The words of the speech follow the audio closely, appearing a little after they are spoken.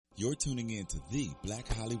You're tuning in to the Black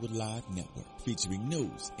Hollywood Live Network, featuring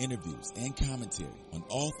news, interviews, and commentary on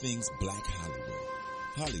all things Black Hollywood.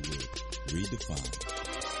 Hollywood redefined.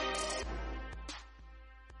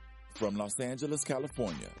 From Los Angeles,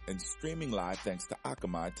 California, and streaming live thanks to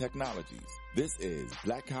Akamai Technologies, this is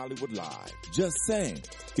Black Hollywood Live. Just saying,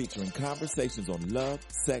 featuring conversations on love,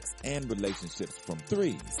 sex, and relationships from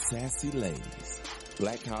three sassy ladies.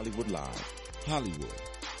 Black Hollywood Live. Hollywood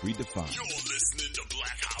redefined. You're listening to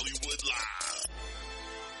Black Hollywood Live.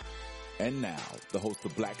 And now, the host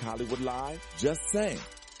of Black Hollywood Live, Just Saying.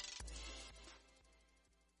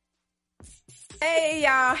 Hey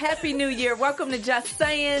y'all, Happy New Year. Welcome to Just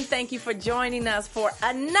Saying. Thank you for joining us for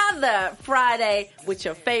another Friday with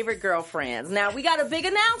your favorite girlfriends. Now, we got a big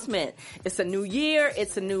announcement. It's a new year,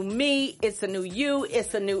 it's a new me, it's a new you,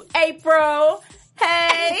 it's a new April.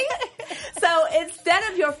 Hey! So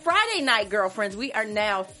instead of your Friday night girlfriends, we are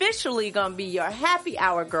now officially going to be your happy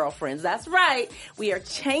hour girlfriends. That's right. We are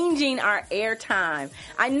changing our air time.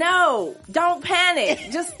 I know. Don't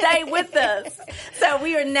panic. Just stay with us. So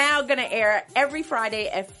we are now going to air every Friday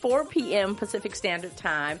at 4 p.m. Pacific Standard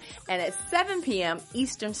Time and at 7 p.m.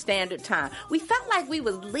 Eastern Standard Time. We felt like we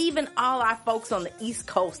was leaving all our folks on the East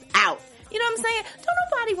Coast out. You know what I'm saying? Don't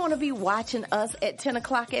nobody want to be watching us at 10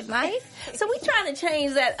 o'clock at night. So we trying to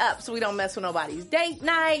change that up so we don't mess with nobody's date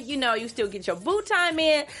night. You know, you still get your boo time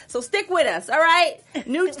in. So stick with us, all right?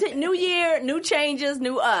 New year, new changes,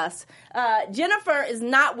 new us. Jennifer is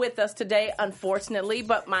not with us today, unfortunately,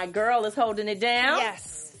 but my girl is holding it down.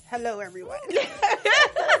 Yes. Hello, everyone.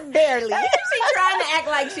 Barely. She's trying to act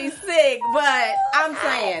like she's sick, but I'm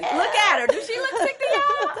saying, look at her. Does she look sick to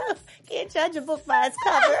y'all? Can't judge a book by its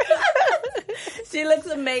cover. She looks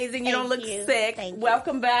amazing. You don't look sick.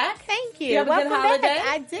 Welcome back. Thank you. You have a good holiday?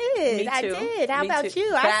 I did. Me too. I did. How Me about too.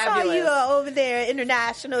 you? Fabulous. I saw you over there,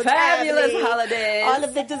 international Fabulous traveling. holidays. All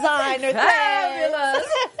of the designer Fabulous.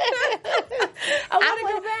 I want to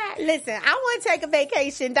go wanna- back. Listen, I want to take a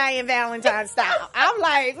vacation Diane Valentine style. I'm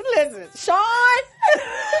like, listen, Sean.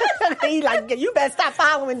 He's like, you better stop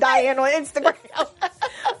following Diane on Instagram.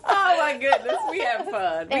 Oh my goodness, we have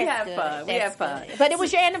fun. We That's have good. fun. We That's have fun. good. But it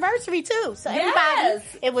was your anniversary too, so Yes.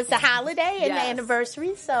 everybody, it was the holiday and the Yes.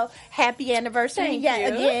 anniversary. So happy anniversary Thank yet you.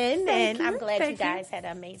 again, Thank and you. I'm glad Thank you you. guys had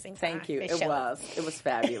an amazing time. Thank you. for It sure. was. It was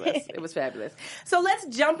fabulous. It was fabulous. So let's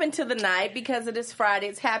jump into the night because it is Friday.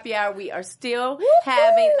 It's happy hour. We are still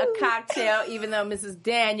having a cocktail, even though Mrs.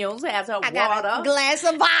 Daniels has her I got water. a glass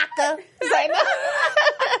of vodka. Say no.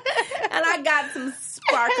 And I got some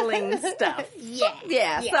sparkling stuff.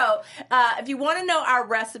 Yeah. So if you want to know our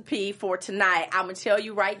recipe for tonight, I'm going to tell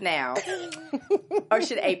you right now. Or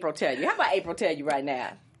should April tell you? How about April tell you right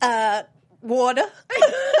now? Water.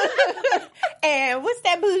 And what's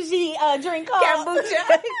that bougie drink called?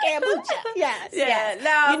 Kombucha. Kombucha. Yes. Yeah, Yes.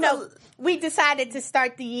 no, You know, we decided to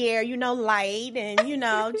start the year, light and,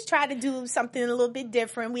 just try to do something a little bit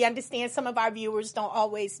different. We understand some of our viewers don't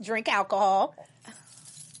always drink alcohol.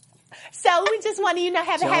 So we just want to,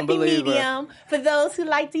 have a Don't happy believe her. medium for those who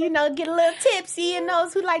like to, get a little tipsy and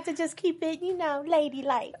those who like to just keep it,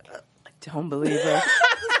 ladylike. Don't believe her.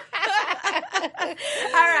 All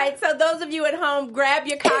right, so those of you at home, grab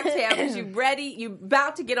your cocktail because you're ready. You're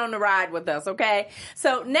about to get on the ride with us, okay?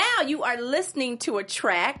 So now you are listening to a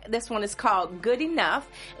track. This one is called Good Enough.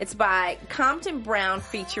 It's by Compton Brown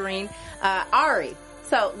featuring Ari.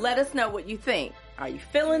 So let us know what you think. Are you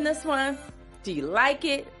feeling this one? Do you like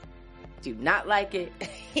it? Do you not like it?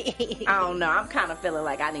 I don't know. I'm kind of feeling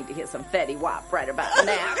like I need to hit some Fetty Wap right about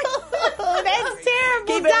now. Oh, that's terrible,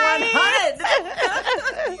 Keep it Diane.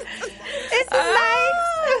 100. It's nice.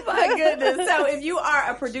 Oh, my goodness. So if you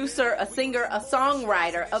are a producer, a singer, a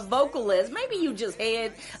songwriter, a vocalist, maybe you just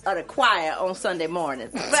head of the choir on Sunday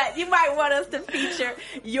mornings, but you might want us to feature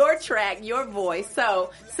your track, your voice.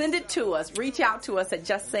 So send it to us. Reach out to us at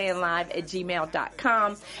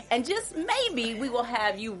justsayinglive@gmail.com. And just maybe we will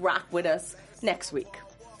have you rock with us next week.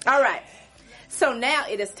 All right. So now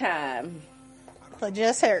it is time. I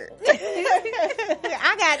just heard.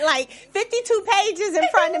 I got like 52 pages in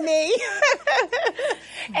front of me.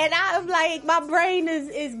 And I'm like, my brain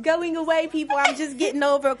is going away, people. I'm just getting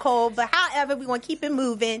over a cold. But however, we want to keep it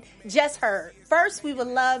moving. Just heard. First, we would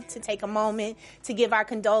love to take a moment to give our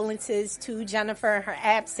condolences to Jennifer in her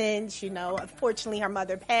absence. Unfortunately, her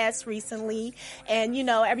mother passed recently. And,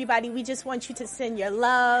 everybody, we just want you to send your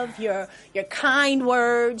love, your kind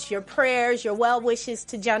words, your prayers, your well wishes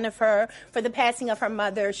to Jennifer for the passing of her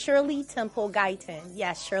mother, Shirley Temple Guyton.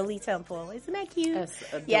 Yes, Shirley Temple. Isn't that cute? That's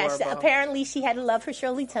adorable. Yes, apparently she had a love for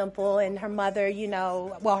Shirley Temple and her mother,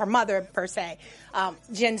 her mother per se,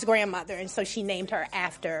 Jen's grandmother. And so she named her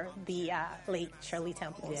after the lady late Shirley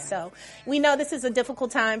Temple. Yeah. So we know this is a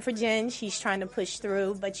difficult time for Jen. She's trying to push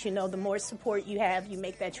through, but you know, the more support you have, you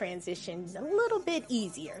make that transition a little bit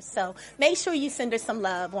easier. So make sure you send her some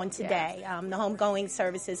love on today. The homegoing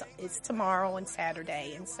services is tomorrow and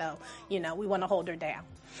Saturday, and so, you know, we want to hold her down.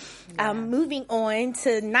 Moving on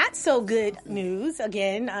to not so good news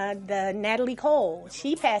again, the Natalie Cole.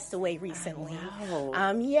 She passed away recently.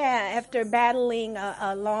 After battling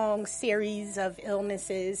a long series of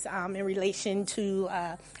illnesses in relation to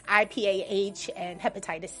IPAH and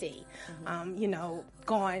hepatitis C. You know,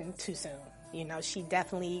 gone too soon. You know, she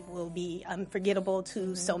definitely will be unforgettable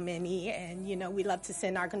to so many. And, you know, we love to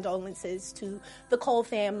send our condolences to the Cole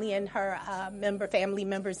family and her family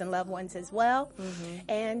members and loved ones as well.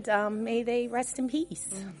 And may they rest in peace.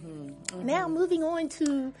 Now, moving on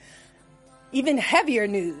to even heavier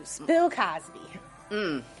news, Bill Cosby.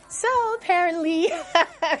 So apparently,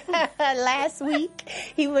 last week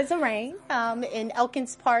he was arraigned in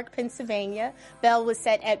Elkins Park, Pennsylvania. Bail was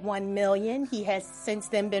set at $1 million. He has since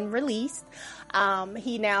then been released.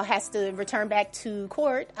 He now has to return back to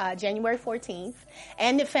court January 14th.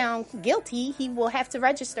 And if found guilty, he will have to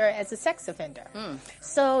register as a sex offender.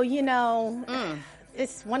 So, you know,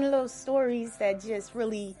 it's one of those stories that just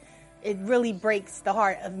really breaks the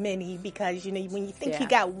heart of many, because, you know, when you think you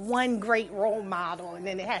got one great role model and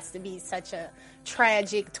then it has to be such a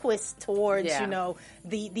tragic twist towards, you know,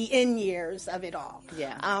 the end years of it all.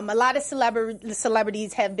 A lot of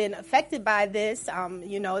celebrities have been affected by this.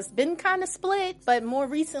 You know, it's been kind of split, but more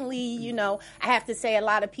recently, you know, I have to say a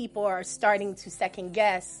lot of people are starting to second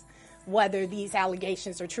guess whether these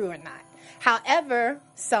allegations are true or not. However,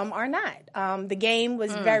 some are not. The Game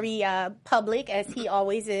was very public, as he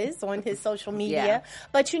always is, on his social media.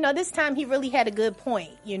 But, you know, this time he really had a good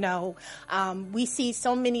point. You know, we see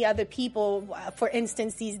so many other people, for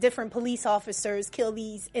instance, these different police officers kill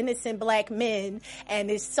these innocent black men, and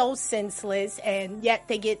it's so senseless, and yet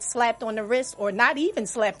they get slapped on the wrist, or not even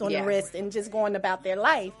slapped on the wrist, and just going about their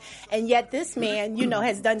life. And yet this man, you know,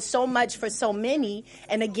 has done so much for so many.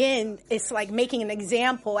 And again, it's like making an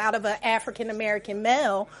example out of an African-American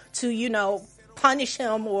male to, you know, punish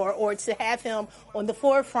him or to have him on the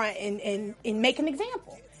forefront and make an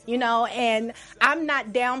example, you know. And I'm not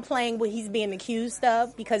downplaying what he's being accused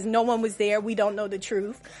of, because no one was there. We don't know the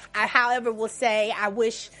truth. I, however, will say I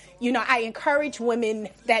wish, you know, I encourage women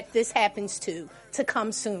that this happens to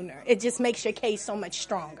come sooner. It just makes your case so much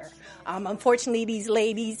stronger. Unfortunately, these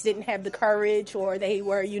ladies didn't have the courage, or they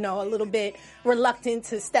were, you know, a little bit reluctant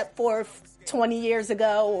to step forth 20 years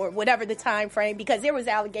ago or whatever the time frame, because there was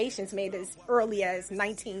allegations made as early as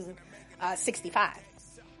 1965.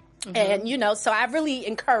 And, you know, so I really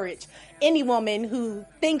encourage any woman who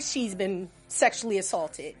thinks she's been sexually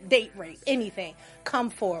assaulted, date rape, anything, come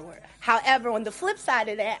forward. However, on the flip side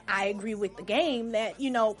of that, I agree with the Game that, you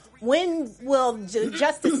know, when will the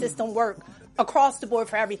justice system work across the board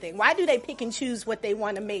for everything? Why do they pick and choose what they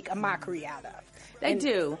want to make a mockery out of? They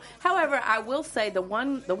do. However, I will say the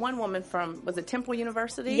one woman from, was it Temple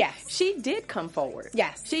University? Yes. She did come forward.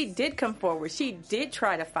 Yes. She did come forward. She did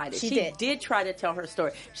try to fight it. She did try to tell her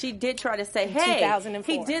story. She did try to say, hey,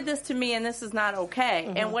 2004. he did this to me and this is not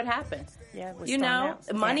okay. And what happened? Yeah, it was you thrown know,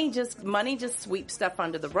 out. money just sweeps stuff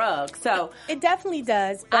under the rug. So it definitely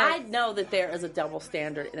does. But I know that there is a double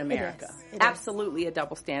standard in America. It is. Absolutely a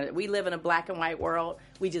double standard. We live in a black and white world.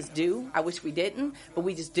 We just do. I wish we didn't, but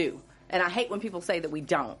we just do. And I hate when people say that we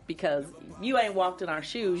don't, because you ain't walked in our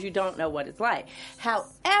shoes. You don't know what it's like.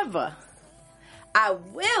 However, I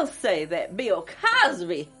will say that Bill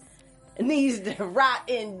Cosby needs to rot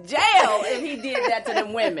in jail if he did that to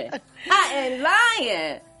them women. I ain't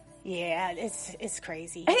lying. Yeah, it's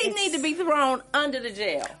crazy. He need to be thrown under the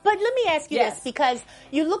jail. But let me ask you this, because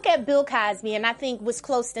you look at Bill Cosby, and I think what's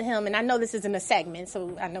close to him, and I know this isn't a segment,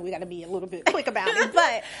 so I know we got to be a little bit quick about it,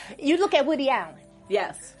 but you look at Woody Allen.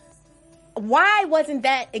 Yes. Why wasn't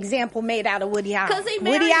that example made out of Woody Allen? Because he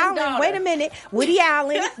married Woody his Allen, daughter. wait a minute. Woody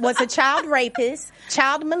Allen was a child rapist,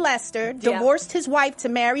 child molester, divorced his wife to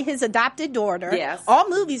marry his adopted daughter. Yes. All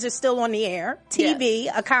movies are still on the air. TV,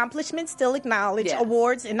 accomplishments still acknowledged,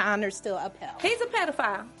 awards and honors still upheld. He's a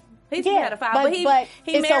pedophile. He's a pedophile, but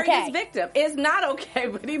he it's married okay. his victim. It's not okay,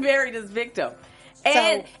 but he married his victim.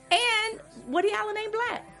 And Woody Allen ain't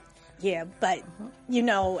black. Yeah, but, you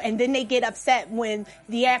know, and then they get upset when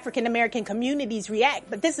the African-American communities react.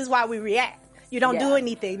 But this is why we react. You don't do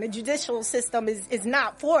anything. The judicial system is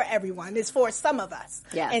not for everyone. It's for some of us.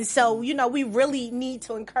 Yes. And so, you know, we really need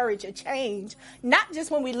to encourage a change, not just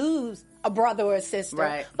when we lose a brother or a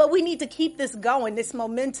sister, but we need to keep this going, this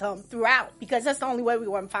momentum throughout, because that's the only way we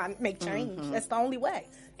want to make change. That's the only way.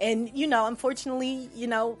 And, you know, unfortunately, you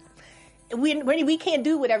know, we can't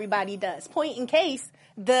do what everybody does. Point in case,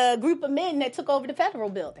 the group of men that took over the federal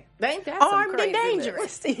building. Ain't that some Armed and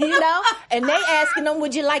craziness? dangerous, you know? And they asking them,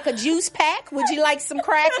 would you like a juice pack? Would you like some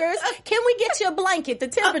crackers? Can we get you a blanket? The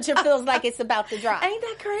temperature feels like it's about to drop. Ain't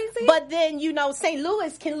that crazy? But then, you know, St.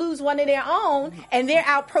 Louis can lose one of their own, and they're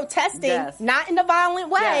out protesting, Yes. not in a violent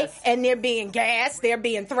way, Yes. and they're being gassed, they're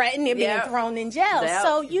being threatened, they're being Yep. thrown in jail. Yep.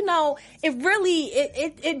 So, you know, it really,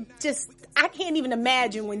 it just, I can't even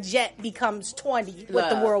imagine when Jet becomes 20 what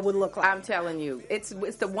the Look, world would look like. I'm telling you, it's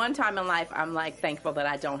the one time in life I'm like thankful that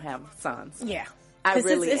I don't have sons. Yeah. I 'Cause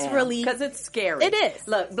really it's really, because it's scary. It is.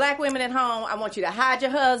 Look, black women at home, I want you to hide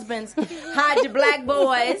your husbands, hide your black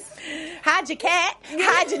boys, hide your cat,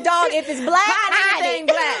 hide your dog. If it's black, hide anything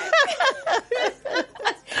black.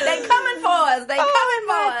 They coming for us. They coming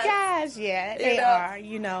for us. Oh my gosh, yeah, they know? are.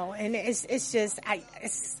 You know, and it's just I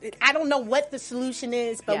don't know what the solution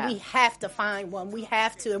is, but Yeah. we have to find one. We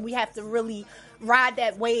have to, and we have to really ride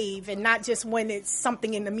that wave, and not just when it's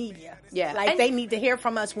something in the media. Yeah. like And- they need to hear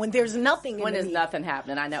from us when there's nothing. When in there's the media. nothing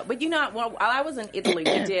happening, I know. But you know, while I was in Italy,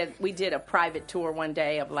 we did a private tour one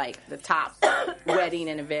day of like the top wedding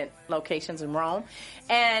and event locations in Rome,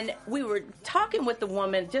 and we were talking with the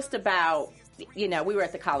woman just about. You know, we were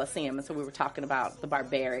at the Coliseum, and so we were talking about the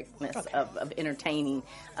barbaricness of entertaining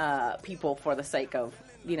people for the sake of,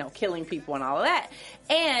 you know, killing people and all of that.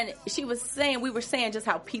 And she was saying, we were saying just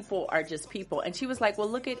how people are just people. And she was like, well,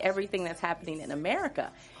 look at everything that's happening in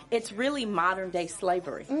America. It's really modern day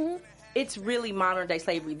slavery. It's really modern day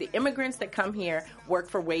slavery. The immigrants that come here work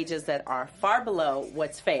for wages that are far below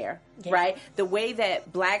what's fair, right? The way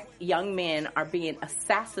that black young men are being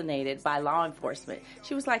assassinated by law enforcement.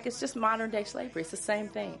 She was like, it's just modern day slavery. It's the same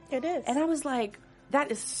thing. It is. And I was like,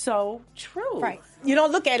 that is so true. Right. You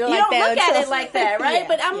don't look at it You like don't that. look at until- it like that, right? Yeah,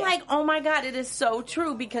 But I'm yeah. like, oh my God, it is so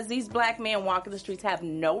true because these black men walking the streets have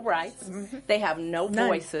no rights. They have no None.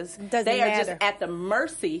 voices. Doesn't they are matter. just at the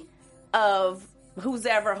mercy of who's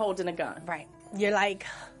ever holding a gun. Right. You're like,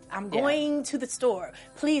 I'm going to the store.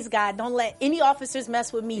 Please, God, don't let any officers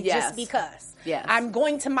mess with me Yes. just because. Yes. I'm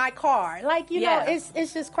going to my car. Like, you Yeah. know,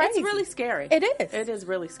 it's just crazy. It's really scary. It is. It is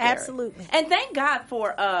really scary. Absolutely. And thank God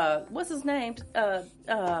for what's his name?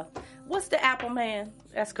 What's the Apple man?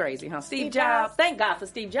 That's crazy, huh? Steve Jobs. Thank God for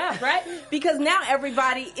Steve Jobs, right? Because now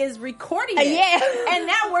everybody is recording it. Yeah. And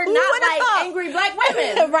now we're Who not would've like thought? angry black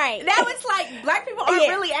women. Right. Now it's like black people aren't Yeah.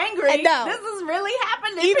 really angry. No. This is really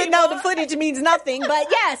happening. Even people. though the footage means nothing. But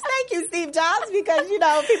yes, thank you, Steve Jobs, because, you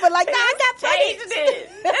know, people are like, nah, I got changed footage. it.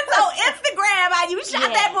 It's on Instagram how you shot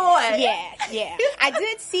that boy. Yeah. I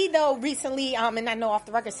did see, though, recently, and I know off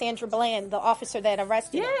the record, Sandra Bland, the officer that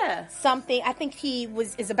arrested Yeah. him, something, I think he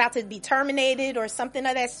is about to be terminated or something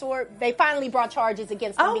of that sort. They finally brought charges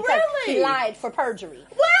against him Oh, because really? he lied for perjury.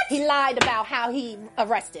 What? He lied about how he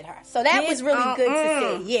arrested her. So that was really good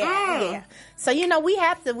to see. Yeah. So, you know, we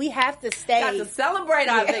have to stay. Got to celebrate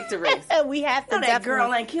our victories. We have to No, that girl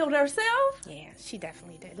definitely. ain't killed herself. Yeah, she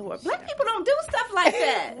definitely did. Black people don't do stuff like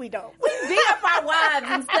that. We don't. We beat up our wives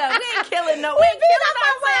and stuff. We ain't killing no. We ain't beat killing up our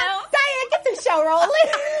ourselves. wives. Diane, get the show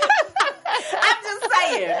rolling. I'm just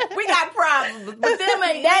saying, we got problems, but them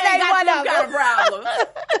ain't That they ain't one got of them kind them. of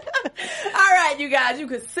problems. All right, you guys, you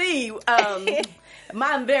can see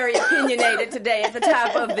I'm very opinionated today at the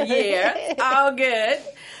top of the year. All good.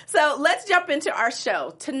 So let's jump into our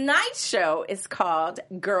show. Tonight's show is called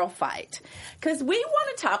Girl Fight. Because we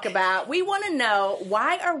want to know,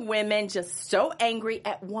 why are women just so angry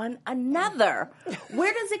at one another?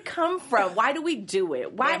 Where does it come from? Why do we do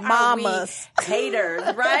it? Why We're are mamas. we haters,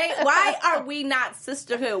 right? Why are we not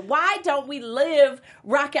sisterhood? Why don't we live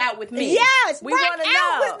Rock Out With Me? Yes, we rock wanna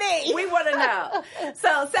out know. with me. We want to know.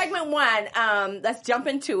 So segment one, let's jump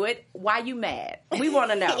into it. Why you mad? We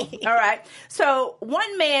want to know. All right. So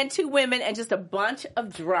one man, two women, and just a bunch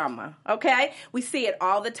of drama. Okay. We see it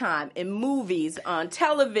all the time in movies, on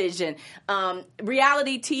television,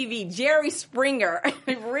 reality TV, Jerry Springer,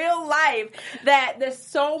 in real life, that there's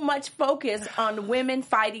so much focus on women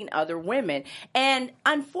fighting other women. And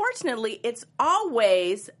unfortunately, it's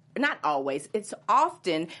often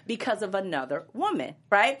because of another woman,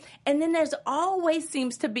 right? And then there's always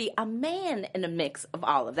seems to be a man in the mix of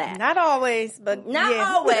all of that. Not always, but Not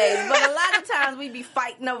yeah. always, but a lot of times we be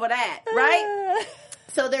fighting over that, right?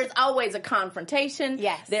 So there's always a confrontation.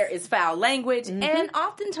 Yes. There is foul language, and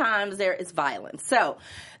oftentimes there is violence. So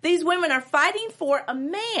these women are fighting for a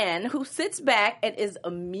man who sits back and is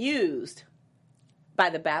amused by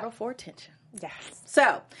the battle for attention. Yes.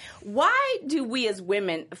 So, why do we as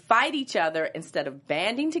women fight each other instead of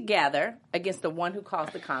banding together against the one who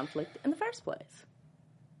caused the conflict in the first place?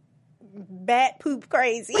 Bat poop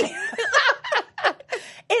crazy.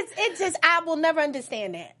 It's it's just, I will never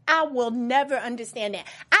understand that. I will never understand that.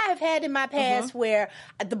 I have had in my past where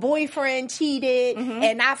the boyfriend cheated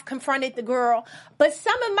and I've confronted the girl, but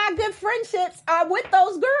some of my good friendships are with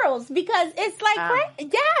those girls because it's like,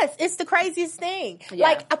 yes, it's the craziest thing. Yeah.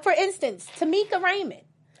 Like, for instance, Tamika Raymond.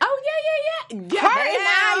 Oh, yeah. Her and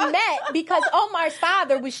I met because Omar's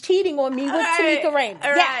father was cheating on me with Tamika Raymond.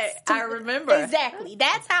 Right. Yes. I remember. Exactly.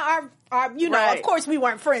 That's how our of course we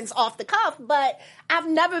weren't friends off the cuff, but I've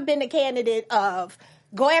never been a candidate of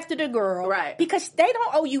go after the girl. Right. Because they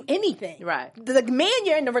don't owe you anything. Right. The man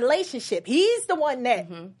you're in the relationship, he's the one that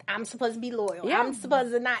I'm supposed to be loyal. Yeah. I'm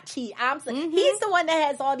supposed to not cheat. He's the one that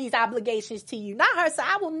has all these obligations to you, not her. So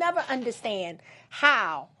I will never understand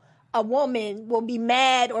how a woman will be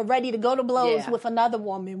mad or ready to go to blows with another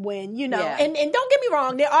woman when, and don't get me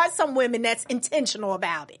wrong, there are some women that's intentional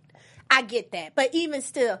about it. I get that. But even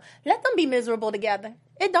still, let them be miserable together.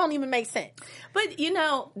 It don't even make sense. But,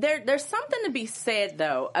 there's something to be said,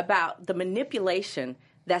 though, about the manipulation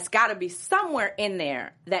that's got to be somewhere in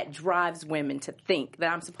there that drives women to think that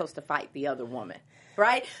I'm supposed to fight the other woman.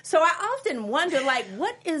 Right? So I often wonder,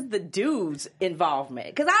 what is the dude's involvement?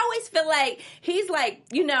 Because I always feel like he's playing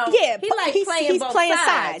both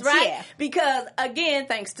sides, right? Yeah. Because, again,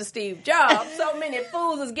 thanks to Steve Jobs, so many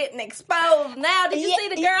fools is getting exposed now. Did you see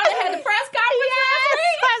the girl that had the press conference last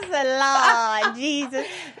week? Lord, Jesus.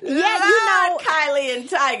 Yeah, Kylie and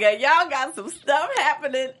Tiger, y'all got some stuff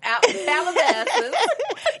happening out in Calabasas.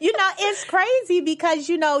 It's crazy because,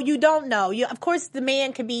 you don't know. Of course, the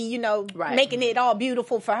man could be, making it all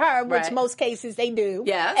beautiful for her, which most cases they do.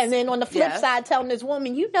 Yes. And then on the flip side, telling this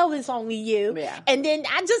woman, it's only you. Yeah. And then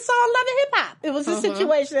I just saw Love and Hip Hop. It was a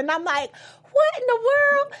situation, and I'm like, what in the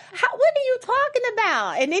world? What are you talking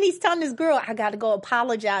about? And then he's telling this girl, I got to go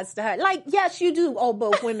apologize to her. Like, yes, you do owe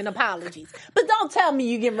both women apologies. But don't tell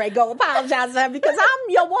me you getting ready to go apologize to her because I'm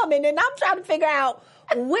your woman and I'm trying to figure out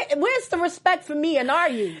where's the respect for me and our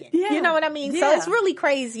union? Yeah. You know what I mean? Yeah. So it's really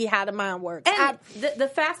crazy how the mind works. And the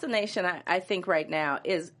fascination, I think, right now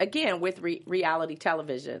is, again, with reality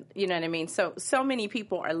television. You know what I mean? So many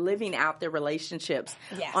people are living out their relationships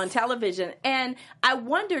on television. And I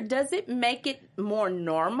wonder, does it make it more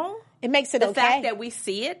normal? It makes it the fact that we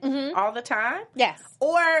see it all the time? Yes.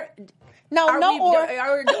 Or... Are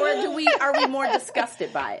we more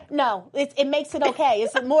disgusted by it? No, it makes it okay.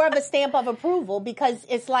 It's more of a stamp of approval because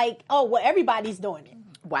it's like, everybody's doing it.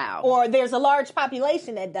 Wow. Or there's a large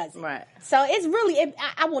population that does it. Right. So it's really,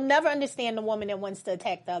 I will never understand the woman that wants to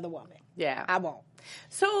attack the other woman. Yeah. I won't.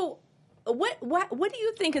 So what do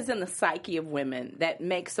you think is in the psyche of women that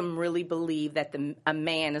makes them really believe that a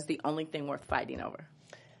man is the only thing worth fighting over?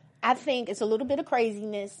 I think it's a little bit of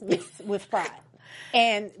craziness mixed with pride.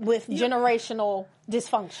 And with generational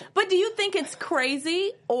dysfunction. But do you think it's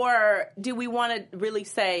crazy, or do we want to really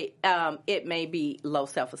say it may be low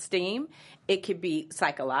self-esteem? It could be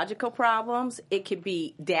psychological problems. It could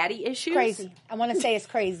be daddy issues. Crazy. I want to say it's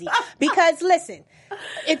crazy. Because, listen,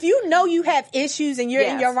 if you know you have issues and you're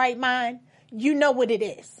in your right mind, you know what it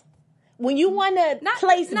is. When you want to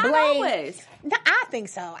place blame. Not always. No, I think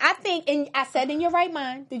so. I think, and I said in your right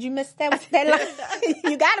mind. Did you miss that line?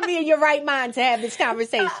 You got to be in your right mind to have this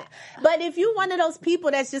conversation. But if you're one of those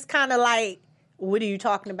people that's just kind of like, what are you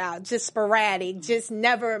talking about? Just sporadic, just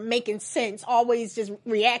never making sense, always just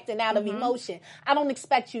reacting out of emotion, I don't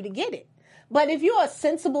expect you to get it. But if you're a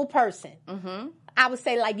sensible person, I would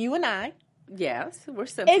say like you and I, yes, we're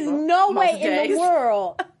sensible. There's no way in the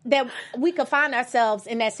world that we could find ourselves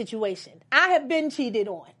in that situation. I have been cheated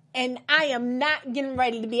on, and I am not getting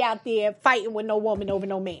ready to be out there fighting with no woman over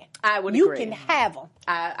no man. I would agree. You can have them.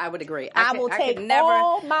 I would agree. I will take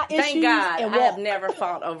all my issues Thank God and I walk. have never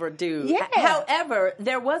fought over a dude. Yeah. However,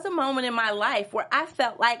 there was a moment in my life where I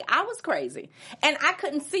felt like I was crazy, and I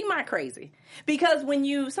couldn't see my crazy. Because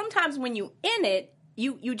sometimes when you in it,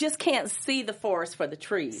 you just can't see the forest for the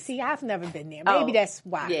trees. See, I've never been there. Maybe that's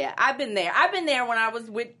why. Yeah, I've been there. I've been there when I was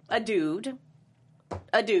with a dude.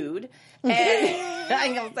 And I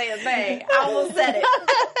ain't gonna say his name. I almost said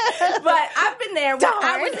it. But I've been there when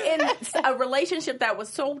I was in a relationship that was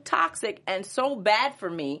so toxic and so bad for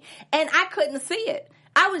me, and I couldn't see it.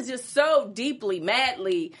 I was just so deeply,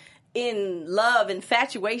 madly in love,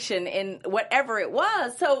 infatuation, and whatever it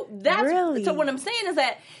was. So that's really? So what I'm saying is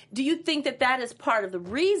that, do you think that is part of the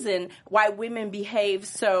reason why women behave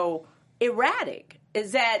so erratic?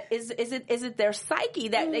 Is it their psyche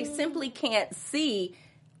that they simply can't see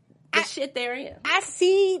the shit they're in. I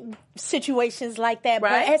see situations like that,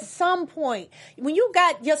 Right. but at some point, when you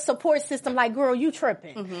got your support system, like, girl, you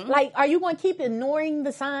tripping. Mm-hmm. Like, are you going to keep ignoring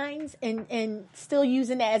the signs and still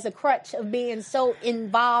using that as a crutch of being so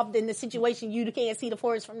involved in the situation you can't see the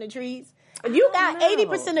forest from the trees? If you got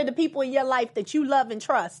 80% of the people in your life that you love and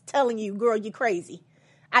trust telling you, girl, you're crazy,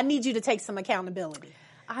 I need you to take some accountability.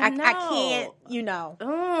 I know. I can't,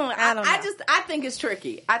 I don't know. I think it's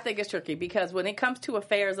tricky. I think it's tricky because when it comes to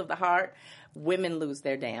affairs of the heart, women lose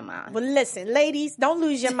their damn mind. Well, listen, ladies, don't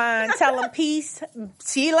lose your mind. Tell them peace.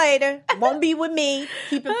 See you later. Won't be with me.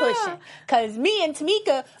 Keep it pushing. Because me and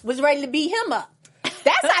Tamika was ready to beat him up.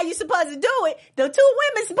 That's how you supposed to do it. The two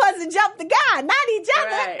women supposed to jump the guy, not each other.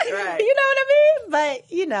 Right. You know what I mean?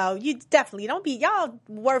 But, you definitely don't be, y'all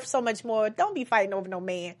worth so much more. Don't be fighting over no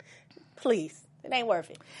man. Please. It ain't worth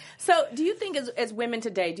it. So do you think as women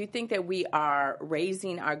today, do you think that we are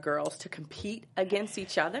raising our girls to compete against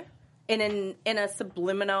each other in a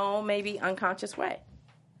subliminal, maybe unconscious way?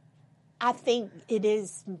 I think it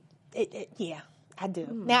is, yeah, I do.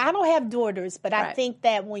 Now, I don't have daughters, but I think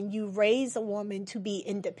that when you raise a woman to be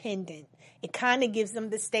independent, it kind of gives them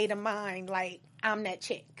the state of mind, like, I'm that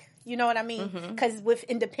chick. You know what I mean? Because with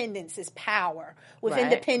independence is power. With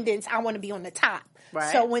independence, I want to be on the top.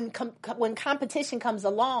 Right. So when competition comes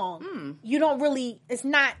along, you don't really,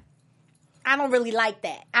 I don't really like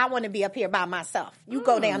that. I want to be up here by myself. You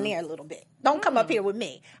go down there a little bit. Don't come up here with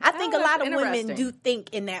me. I think a lot of women do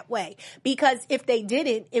think in that way. Because if they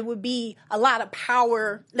didn't, it would be a lot of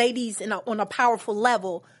power, ladies on a powerful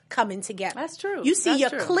level coming together. That's true. You see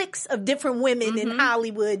cliques of different women in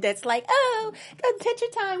Hollywood that's like, oh, got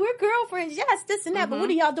attention time. We're girlfriends. Yes, this and that. But what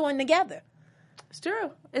are y'all doing together? It's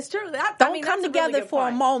true. It's true. Don't come together for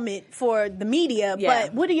a moment for the media,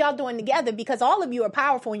 but what are y'all doing together? Because all of you are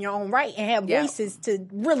powerful in your own right and have voices to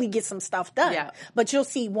really get some stuff done. Yeah. But you'll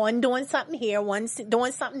see one doing something here, one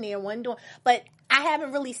doing something there, one doing... But I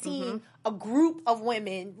haven't really seen a group of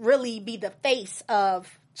women really be the face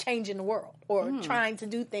of changing the world or trying to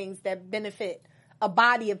do things that benefit a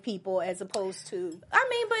body of people as opposed to...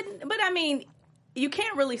 I mean, you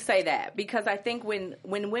can't really say that because I think when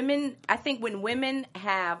women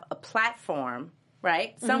have a platform,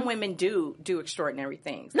 right? Some women do extraordinary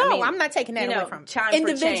things. No, I'm not taking that away from Chime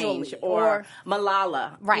for Change or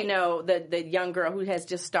Malala, right? The young girl who has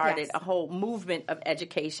just started a whole movement of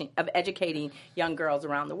educating young girls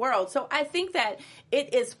around the world. So I think that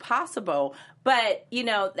it is possible, but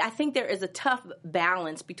I think there is a tough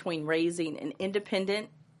balance between raising an independent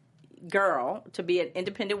girl to be an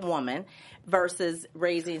independent woman versus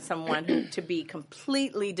raising someone to be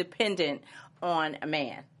completely dependent on a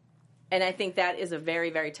man. And I think that is a very,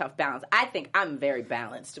 very tough balance. I think I'm very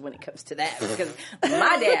balanced when it comes to that because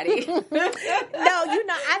my daddy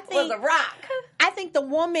I think was a rock. I think the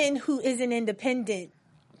woman who isn't independent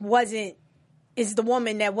is the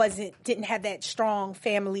woman that didn't have that strong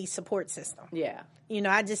family support system. Yeah.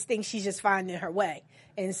 I just think she's just finding her way.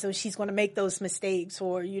 And so she's going to make those mistakes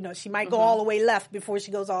or, she might go all the way left before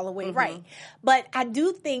she goes all the way right. But I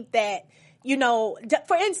do think that,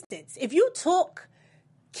 for instance, if you took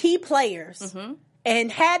key players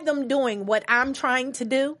and had them doing what I'm trying to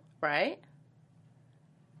do, right,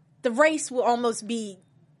 the race will almost be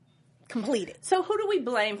completed. So who do we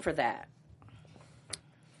blame for that?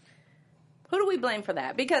 Who do we blame for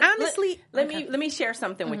that? Because honestly, let me share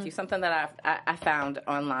something with you, something that I found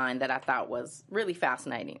online that I thought was really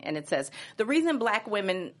fascinating. And it says, the reason black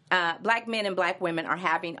men and black women are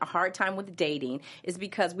having a hard time with dating is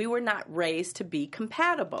because we were not raised to be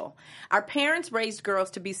compatible. Our parents raised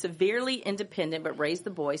girls to be severely independent, but raised the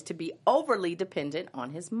boys to be overly dependent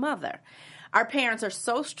on his mother. Our parents are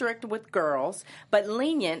so strict with girls, but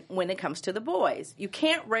lenient when it comes to the boys. You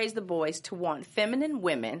can't raise the boys to want feminine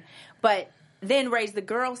women, but then raise the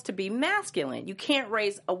girls to be masculine. You can't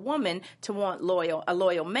raise a woman to want a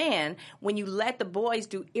loyal man when you let the boys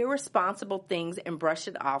do irresponsible things and brush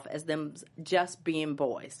it off as them just being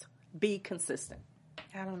boys. Be consistent.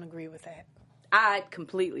 I don't agree with that. I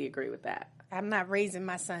completely agree with that. I'm not raising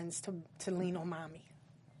my sons to lean on mommy.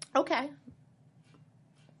 Okay.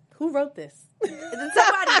 Who wrote this?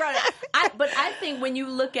 Somebody wrote it. But I think when you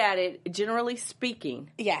look at it, generally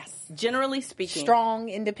speaking. Yes. Generally speaking. Strong,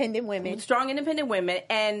 independent women.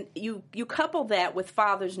 And you couple that with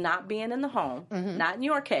fathers not being in the home, not in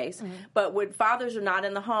your case, but when fathers are not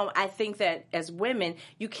in the home, I think that as women,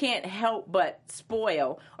 you can't help but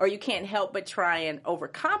spoil, or you can't help but try and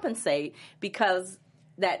overcompensate because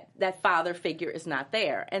that father figure is not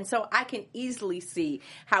there. And so I can easily see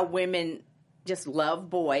how women just love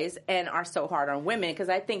boys and are so hard on women. Because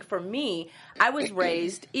I think for me, I was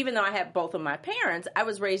raised, even though I had both of my parents, I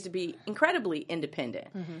was raised to be incredibly independent.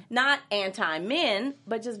 Not anti-men,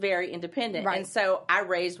 but just very independent. Right. And so I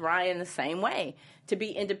raised Ryan the same way. To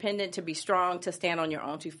be independent, to be strong, to stand on your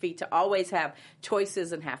own 2 feet, to always have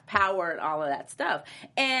choices and have power and all of that stuff.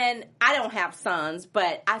 And I don't have sons,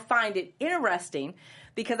 but I find it interesting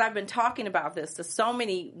because I've been talking about this to so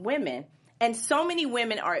many women, and so many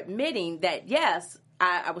women are admitting that, yes,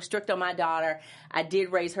 I was strict on my daughter. I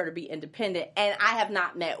did raise her to be independent. And I have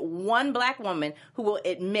not met one black woman who will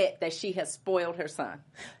admit that she has spoiled her son.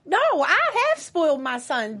 No, I have spoiled my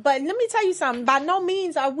son. But let me tell you something. By no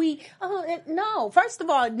means are we... no. First of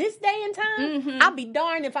all, in this day and time, I'll be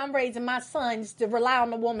darned if I'm raising my sons to rely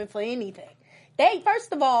on a woman for anything.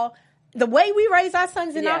 First of all, the way we raise our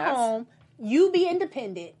sons in our home, you be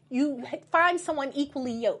independent. You find someone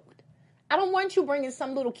equally yoked. I don't want you bringing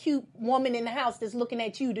some little cute woman in the house that's looking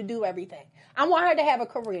at you to do everything. I want her to have a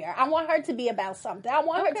career. I want her to be about something. I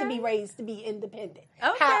want her to be raised to be independent.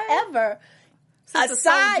 However,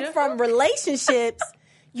 aside from relationships,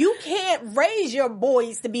 you can't raise your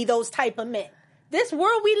boys to be those type of men. This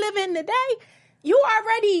world we live in today, you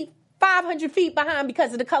already 500 feet behind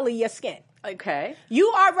because of the color of your skin. Okay.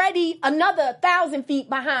 You already another 1,000 feet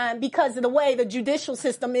behind because of the way the judicial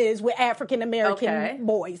system is with African American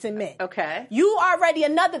boys and men. Okay. You already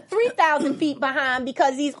another 3,000 feet behind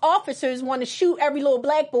because these officers want to shoot every little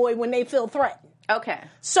black boy when they feel threatened. Okay.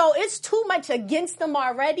 So it's too much against them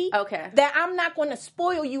already. Okay. That I'm not going to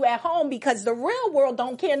spoil you at home because the real world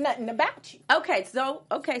don't care nothing about you. Okay,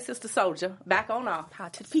 Sister Soldier, back on off. Power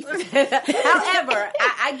to the people. However,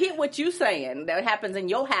 I get what you're saying. That happens in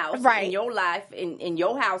your house, right, in your life, in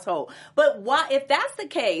your household. But why, if that's the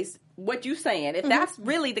case, what you're saying, if that's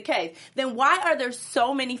really the case, then why are there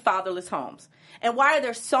so many fatherless homes? And why are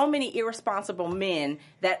there so many irresponsible men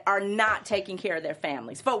that are not taking care of their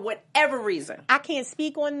families for whatever reason? I can't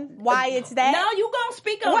speak on why it's that. No, you gonna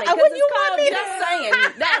speak on it. What Because you it's want called me to- just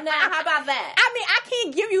saying. Now, how about that? I mean, I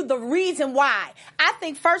can't give you the reason why. I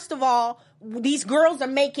think, first of all, these girls are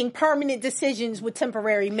making permanent decisions with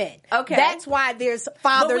temporary men. Okay. That's why there's But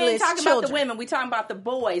fatherless we ain't talking children. about the women. We're talking about the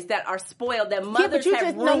boys that are spoiled, that mothers you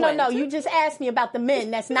have just ruined. no. You just asked me about the men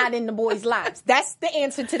that's not in the boys' lives. That's the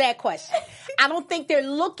answer to that question. I don't think they're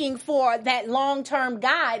looking for that long-term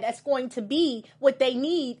guy that's going to be what they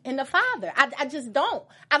need in a father. I just don't.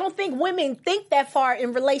 I don't think women think that far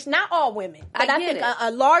in relation. Not all women, but I get think it. a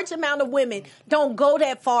large amount of women don't go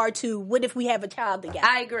that far to what if we have a child together.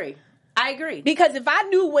 I agree. Because if I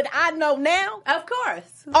knew what I know now, Of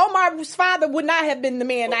course. Omar's father would not have been the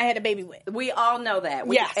man I had a baby with. We all know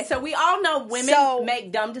that. Yes. And so we all know women So,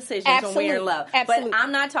 make dumb decisions when we're in love. absolutely. But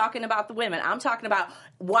I'm not talking about the women. I'm talking about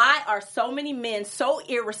why are so many men so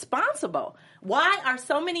irresponsible? Why are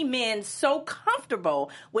so many men so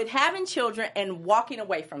comfortable with having children and walking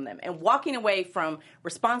away from them and walking away from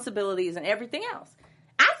responsibilities and everything else?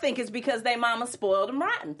 I think it's because their mama spoiled them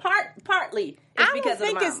rotten. Partly it's because of the I don't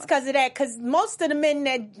think mama. it's because of that. Because most of the men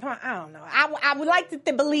that I don't know, I would like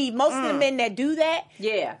to believe most of the men that do that,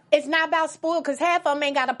 Yeah. it's not about spoiled. Because half of them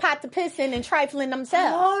ain't got a pot to piss in and trifling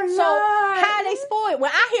themselves. Oh, So Lord. how are they spoiled?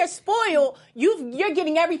 When I hear spoiled, you're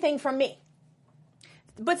getting everything from me.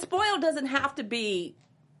 But spoiled doesn't have to be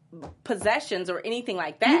possessions or anything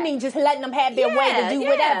like that. You mean just letting them have their way to do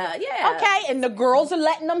whatever? yeah. Okay, and the girls are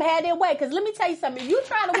letting them have their way. Because let me tell you something. If you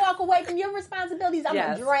try to walk away from your responsibilities, I'm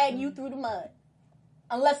going to drag you through the mud.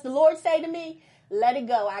 Unless the Lord say to me, let it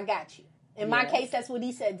go, I got you. In my case, that's what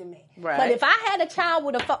he said to me. Right. But if I had a child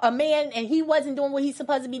with a man and he wasn't doing what he's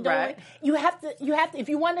supposed to be doing, Right. you have to, if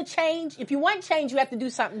you want change, you have to do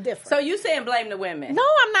something different. So you saying blame the women? No,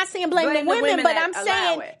 I'm not saying blame the women, but I'm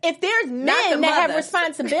saying if there's the men that have mothers.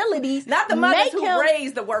 responsibilities, Not the mothers make who him,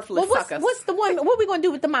 raise the worthless well, suckers. what's the one? What are we going to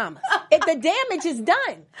do with the mamas? If the damage is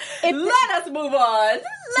done, Let us move on.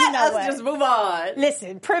 Let know us what? just move on.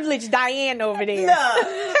 listen, privileged Diane over there.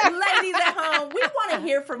 Look, ladies at home, we want to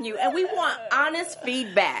hear from you, and we want honest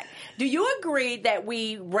feedback. Do you agree that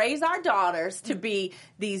we raise our daughters to be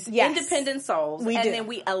these Yes. independent souls, We and do. then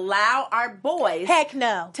we allow our boys Heck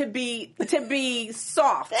no. to be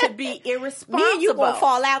soft, to be irresponsible? Me and you gonna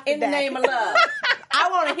fall out in the today. name of love. I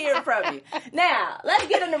want to hear from you. Now, let's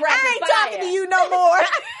get into rapid I ain't fire. talking to you no more.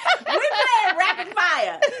 We're playing rapid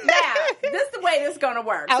fire. Now, this is the way this is going to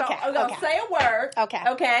work. Okay, So I'm going to okay. say a word. Okay.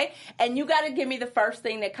 Okay. And you got to give me the first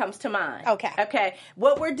thing that comes to mind. Okay. Okay.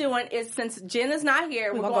 What we're doing is, since Jen is not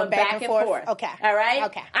here, we're gonna going go back back and and forth. forth. Okay. All right?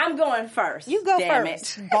 Okay. I'm going first. You go Damn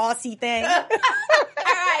first, it. bossy thing. All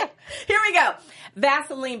right. Here we go.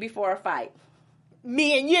 Vaseline before a fight.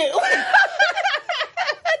 Me and you.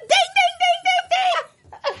 Ding, ding, ding,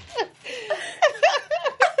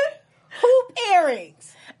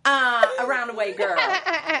 Around the way, girl.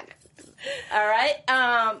 All right.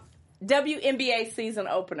 WNBA season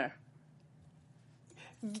opener.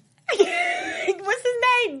 What's his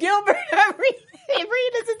name? Gilbert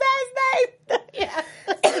Arenas, is that his name?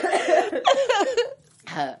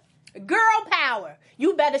 Yeah. Girl power.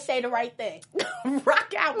 You better say the right thing.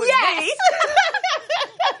 Rock out with Yes. me.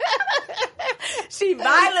 She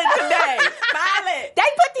violent today. Violent. They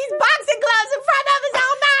put these boxing gloves in front of us. I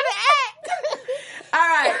don't know how to act. All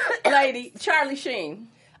right, lady. Charlie Sheen.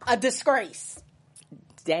 A disgrace.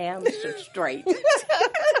 Damn straight.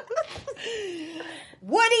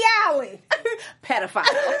 Woody Allen. Pedophile.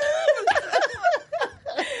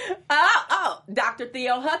 Dr.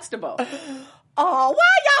 Theo Huxtable. Oh,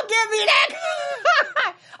 why y'all give me that?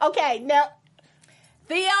 Okay, now.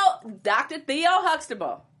 Dr. Theo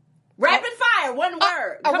Huxtable. Rapid fire, one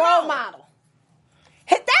word. A role model.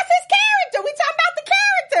 That's his character. We talking about the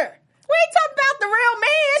character. We ain't talking about the real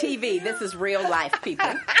man. TV, this is real life,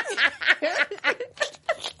 people.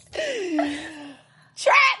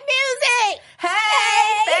 Trap music.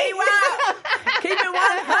 Hey, Betty Wow. Keep it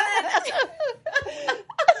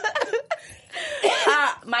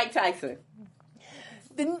 100. Mike Tyson.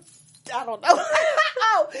 I don't know.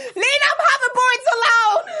 Oh, leave them hoverboards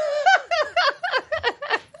alone.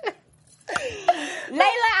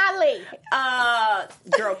 Layla Ali.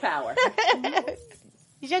 Girl power.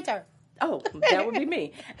 It's your turn. Oh, that would be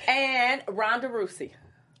me. And Ronda Rousey.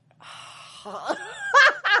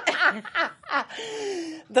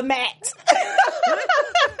 The Max.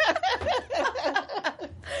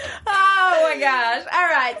 Oh my gosh. All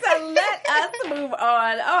right. So let us move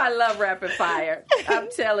on. Oh, I love rapid fire. I'm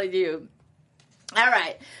telling you. All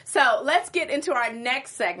right. So let's get into our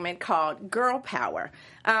next segment called Girl Power.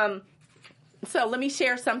 So let me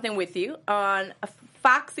share something with you. On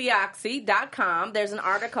FoxyOxy.com, there's an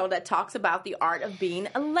article that talks about the art of being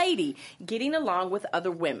a lady, getting along with other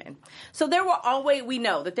women. So we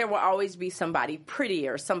know that there will always be somebody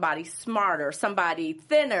prettier, somebody smarter, somebody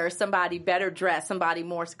thinner, somebody better dressed, somebody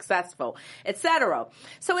more successful, etc.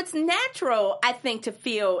 So it's natural, I think, to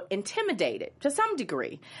feel intimidated to some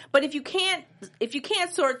degree. But if you can't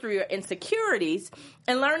sort through your insecurities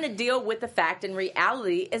and learn to deal with the fact and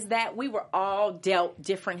reality is that we were all dealt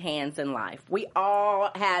different hands in life. We all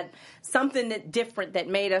had something different that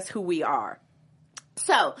made us who we are.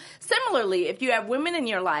 So, similarly, if you have women in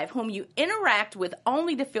your life whom you interact with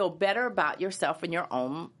only to feel better about yourself in your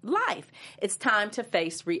own life, it's time to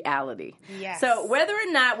face reality. Yes. So, whether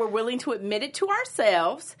or not we're willing to admit it to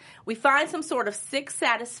ourselves, we find some sort of sick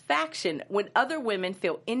satisfaction when other women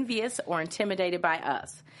feel envious or intimidated by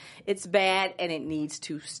us. It's bad and it needs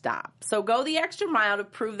to stop. So go the extra mile to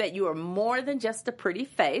prove that you are more than just a pretty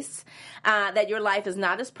face, that your life is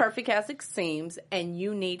not as perfect as it seems, and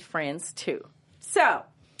you need friends too. So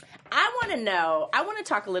I want to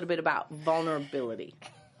talk a little bit about vulnerability.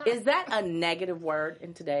 Is that a negative word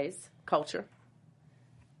in today's culture?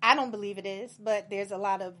 I don't believe it is, but there's a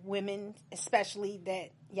lot of women, especially that,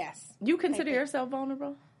 yes. You consider yourself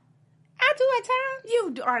vulnerable? I do at times.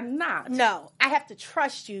 You are not. No, I have to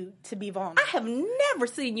trust you to be vulnerable. I have never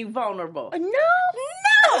seen you vulnerable. No.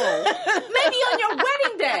 No. Maybe on your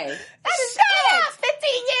wedding day. That is it. 15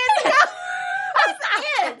 years ago. That's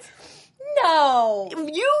it. No.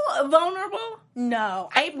 You vulnerable? No.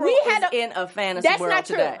 April is in a fantasy That's world not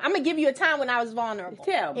true. today. I'm going to give you a time when I was vulnerable.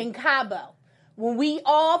 Tell me. In Cabo. When we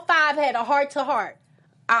all five had a heart-to-heart.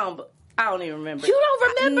 I don't even remember. You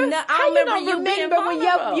don't remember? No, How you don't you being remember when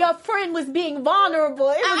vulnerable? your friend was being vulnerable?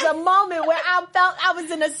 It was a moment where I felt I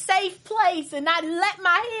was in a safe place and I let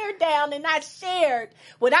my hair down and I shared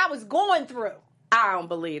what I was going through. I don't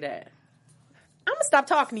believe that. I'm gonna stop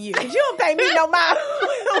talking to you because you don't pay me no mind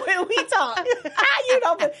when we talk.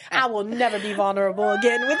 I will never be vulnerable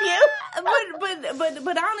again with you.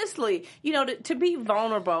 But honestly, to be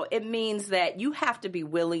vulnerable, it means that you have to be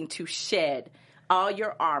willing to shed all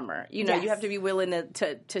your armor. Yes. You have to be willing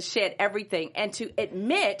to shed everything and to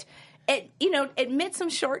admit some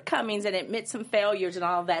shortcomings and admit some failures and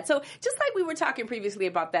all of that. So just like we were talking previously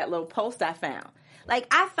about that little post I found. Like,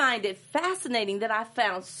 I find it fascinating that I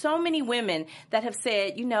found so many women that have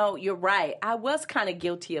said, you're right. I was kind of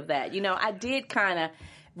guilty of that. I did kind of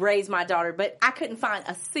raise my daughter, but I couldn't find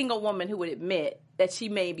a single woman who would admit that she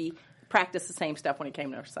maybe practiced the same stuff when it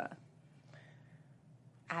came to her son.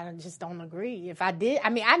 I just don't agree. If I did,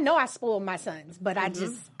 I know I spoiled my sons, but I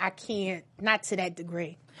can't, not to that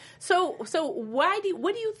degree. So what do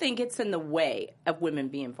you think gets in the way of women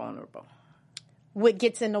being vulnerable? What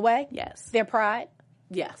gets in the way? Yes. Their pride?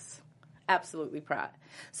 Yes. Absolutely pride.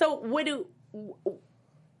 So what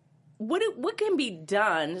can be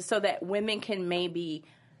done so that women can maybe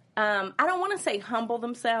I don't want to say humble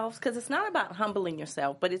themselves, because it's not about humbling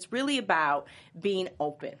yourself, but it's really about being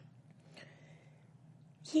open.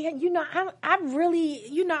 Yeah, I really,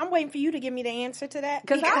 I'm waiting for you to give me the answer to that.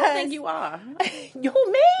 Because I don't think you are. You,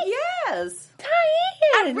 me? Yes.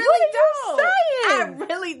 Diane, I really don't. What are you I saying?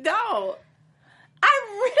 really don't.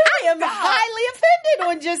 I am highly offended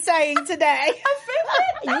on just saying today.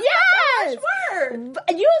 Offended? Yes. Word.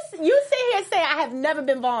 You sit here and say I have never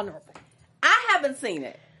been vulnerable. I haven't seen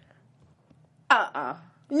it. Now,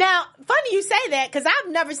 funny you say that because I've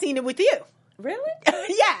never seen it with you. Really?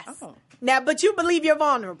 Yes. Oh. Now, but you believe you're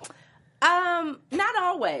vulnerable. Not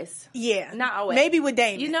always. Yeah. Not always. Maybe with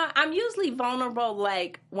Damon. I'm usually vulnerable,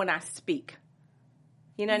 like, when I speak.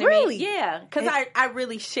 You know what Really? I mean? Yeah. Because I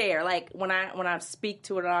really share. Like, when I speak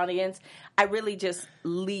to an audience, I really just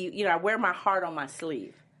leave, I wear my heart on my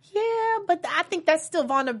sleeve. Yeah, but I think that's still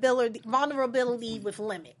vulnerability with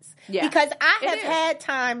limits. Yeah. Because I It have is. had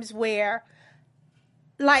times where,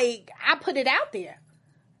 like, I put it out there.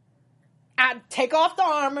 I take off the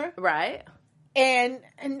armor, Right? and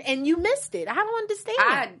you missed it. I don't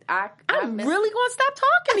understand. I'm miss- really going to stop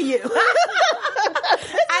talking to you.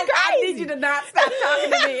 I need you to not stop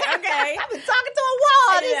talking to me, okay? I've been talking to a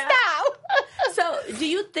wall Yeah. this now. So, do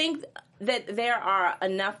you think that there are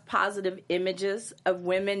enough positive images of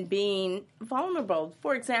women being vulnerable,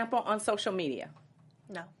 for example, on social media?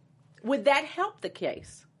 No. Would that help the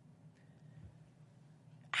case?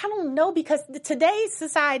 I don't know, because today's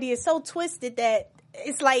society is so twisted that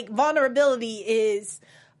it's like vulnerability is,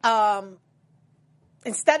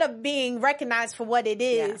 instead of being recognized for what it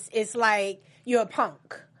is, it's like you're a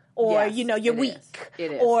punk. Or, Yes, you're it weak. is.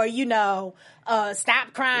 It is. Or,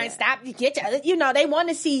 stop crying, stop, they want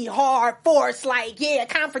to see hard force, like,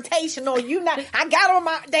 confrontational, I got on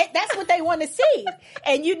that's what they want to see.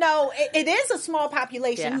 And, it is a small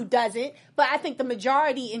population who doesn't, but I think the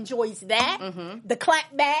majority enjoys that. Mm-hmm. The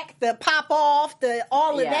clap back, the pop off,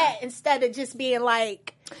 all of Yeah. that, instead of just being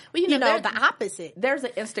like, Well, the opposite. There's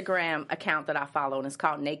an Instagram account that I follow, and it's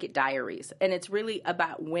called Naked Diaries. And it's really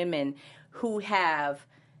about women who have,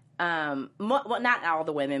 not all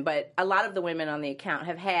the women, but a lot of the women on the account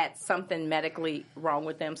have had something medically wrong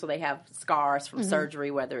with them. So they have scars from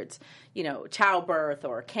surgery, whether it's, childbirth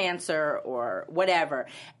or cancer or whatever.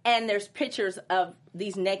 And there's pictures of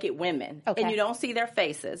these naked women. Okay. And you don't see their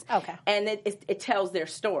faces. Okay. And it tells their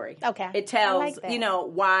story. Okay. It tells, I like that.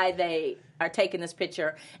 why they are taking this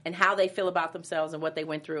picture and how they feel about themselves and what they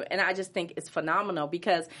went through. And I just think it's phenomenal,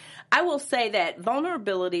 because I will say that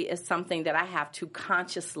vulnerability is something that I have to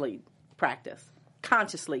consciously practice.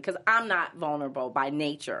 Consciously, because I'm not vulnerable by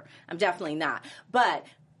nature. I'm definitely not. But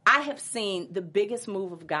I have seen the biggest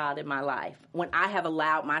move of God in my life when I have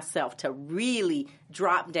allowed myself to really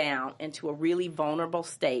drop down into a really vulnerable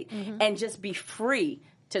state and just be free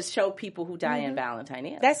to show people who Diane Valentine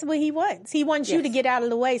is. That's what he wants. He wants you Yes. to get out of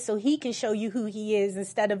the way so he can show you who he is,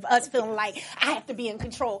 instead of us feeling like, I have to be in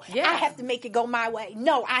control. Yeah. I have to make it go my way.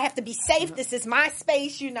 No, I have to be safe. This is my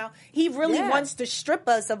space, He really Yeah. wants to strip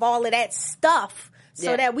us of all of that stuff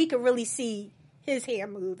so Yeah. that we can really see his hair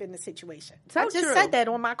move in the situation. So I just true. said that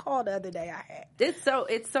on my call the other day I had. It's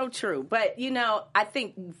so true. But I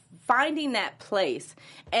think finding that place,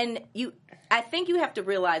 and I think you have to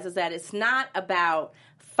realize is that it's not about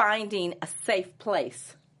finding a safe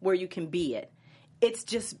place where you can be it. It's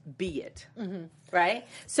just be it. Right?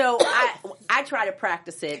 So I try to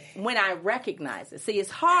practice it when I recognize it. See, it's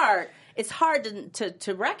hard. It's hard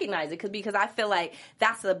to recognize it because I feel like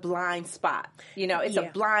that's a blind spot. It's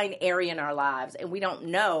a blind area in our lives, and we don't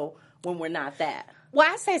know when we're not that.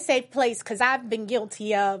 Well, I say safe place because I've been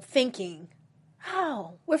guilty of thinking,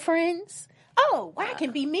 oh, we're friends. Oh, I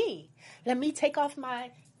can be me. Let me take off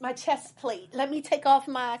my chest plate. Let me take off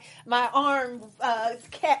my arm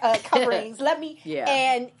coverings. Yeah.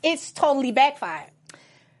 And it's totally backfired.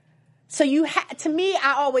 So to me,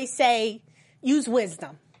 I always say, use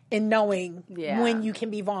wisdom in knowing when you can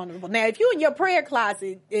be vulnerable. Now, if you're in your prayer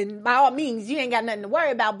closet, and by all means, you ain't got nothing to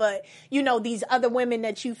worry about, but these other women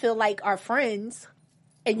that you feel like are friends,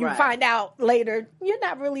 and you find out later, you're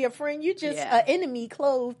not really a friend. You're just an enemy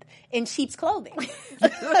clothed in sheep's clothing.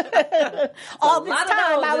 All this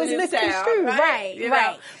time I was misconstrued.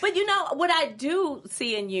 Right. But what I do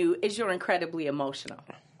see in you is you're incredibly emotional.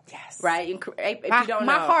 Yes. Right? If you don't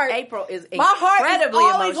know, heart, April is my heart is incredibly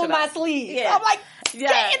always emotional. on my sleeve. Yeah. I'm like,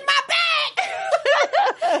 get in my bag.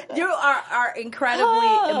 You are incredibly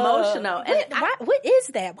emotional. And what is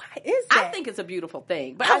that? Why is that? I think it's a beautiful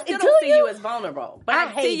thing. But I still do don't see you? you as vulnerable. But I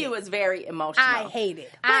hate see it. you as very emotional. I hate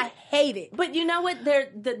it. I hate it. But you know what?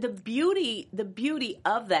 The beauty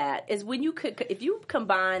of that is when if you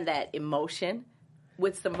combine that emotion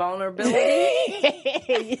with some vulnerability.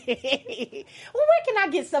 Well, where can I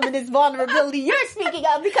get some of this vulnerability you're speaking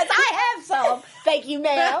of? Because I have some. Thank you,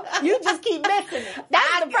 ma'am. You just keep missing it.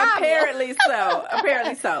 That's the problem. Apparently so.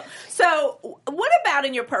 Apparently so. So, what about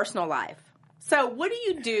in your personal life? So, what do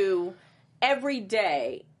you do every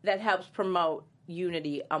day that helps promote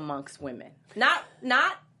unity amongst women? Not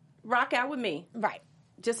rock out with me. Right.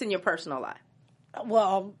 Just in your personal life.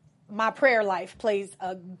 Well, my prayer life plays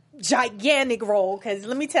a gigantic role, because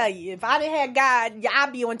let me tell you, if I didn't have God,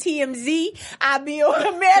 I'd be on TMZ, I'd be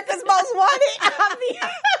on America's Most Wanted.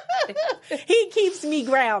 He keeps me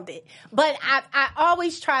grounded. But I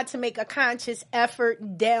always try to make a conscious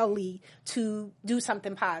effort daily to do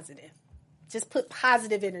something positive. Just put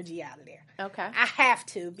positive energy out of there. Okay. I have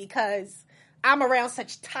to, because I'm around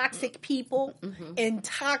such toxic people in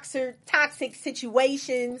toxic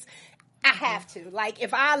situations. I have to. Like,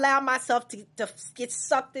 if I allow myself to get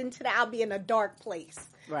sucked into that, I'll be in a dark place.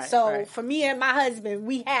 Right, so for me and my husband,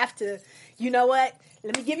 we have to, you know what?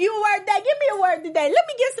 Let me give you a word today. Give me a word today. Let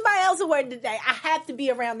me give somebody else a word today. I have to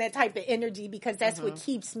be around that type of energy, because that's what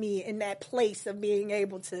keeps me in that place of being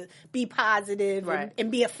able to be positive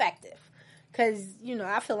and be effective. Because, you know,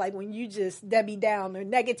 I feel like when you just Debbie Downer,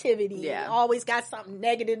 negativity, always got something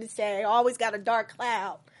negative to say, always got a dark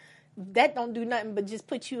cloud, that don't do nothing but just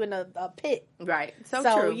put you in a pit. Right.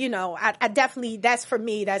 So true. You know, I definitely, that's for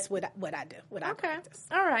me, that's what I do. What I practice.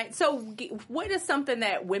 All right. So what is something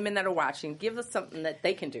that women that are watching, give us something that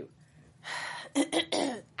they can do?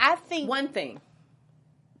 I think. One thing.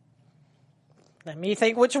 Let me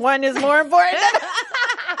think which one is more important.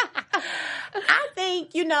 I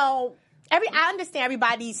think, you know, I understand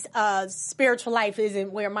everybody's spiritual life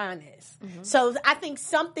isn't where mine is. So I think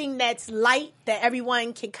something that's light that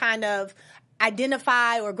everyone can kind of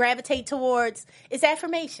identify or gravitate towards is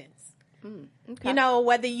affirmations. Okay. You know,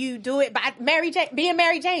 whether you do it by being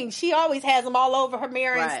Mary Jane, she always has them all over her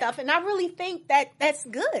mirror and stuff. And I really think that that's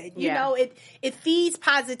good. You know, it feeds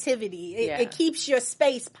positivity. It keeps your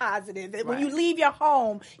space positive. When you leave your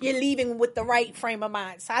home, you're leaving with the right frame of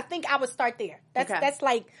mind. So I think I would start there. That's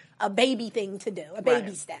like a baby thing to do, a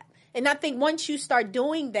baby step. And I think once you start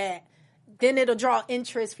doing that, then it'll draw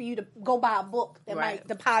interest for you to go buy a book that might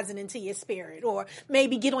deposit into your spirit, or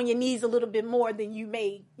maybe get on your knees a little bit more than you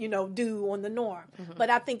may, you know, do on the norm. But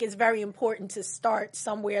I think it's very important to start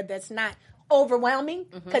somewhere that's not overwhelming,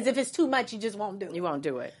 because if it's too much, you just won't do it. You won't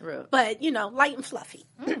do it. Really. But, you know, light and fluffy.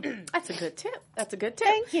 That's a good tip. That's a good tip.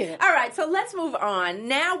 Thank you. All right, so let's move on.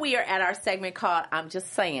 Now we are at our segment called I'm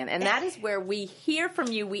Just Saying, and that is where we hear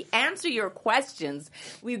from you. We answer your questions.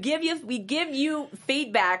 We give you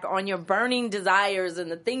feedback on your burning desires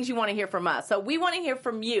and the things you want to hear from us. So we want to hear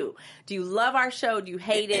from you. Do you love our show? Do you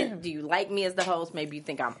hate it? Do you like me as the host? Maybe you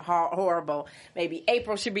think I'm horrible. Maybe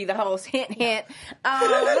April should be the host. Hint, hint.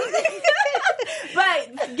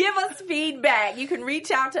 But give us feedback. You can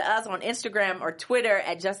reach out to us on Instagram or Twitter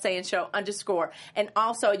at JustSayingShow_. And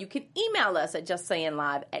also you can email us at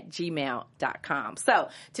JustSayingLive@gmail.com. So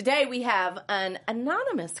today we have an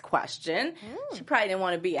anonymous question. She probably didn't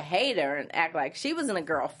want to be a hater and act like she was in a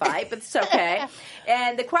girl fight, but it's okay.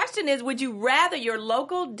 And the question is, would you rather your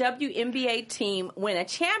local WNBA team win a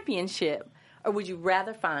championship, or would you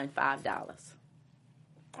rather find $5?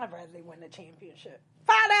 I'd rather they win the championship.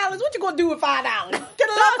 $5? What you gonna do with $5? Get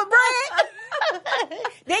a loaf of bread?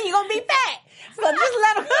 Then you're gonna be fat. So just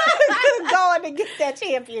let them go and get that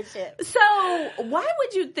championship. So why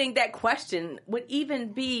would you think that question would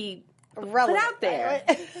even be relevant put out there?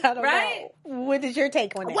 I don't right? know. What is your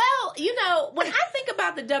take on that? Well, you know, when I think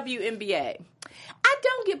about the WNBA, I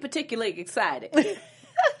don't get particularly excited.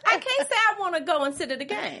 I can't say I want to go and sit at a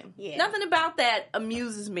game. Yeah. Nothing about that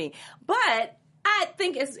amuses me. But I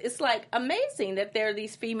think it's like amazing that there are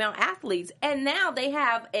these female athletes, and now they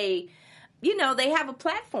have a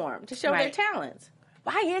platform to show their talents.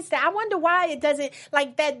 Why is that? I wonder why it doesn't,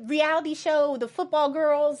 like that reality show, the football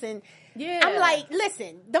girls, and I'm like,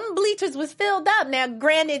 listen, them bleachers was filled up. Now,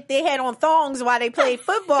 granted, they had on thongs while they played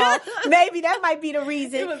football. Maybe that might be the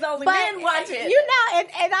reason. It was only men watching. You know,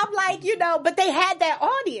 and I'm like, you know, but they had that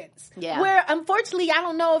audience. Yeah. Where, unfortunately, I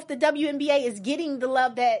don't know if the WNBA is getting the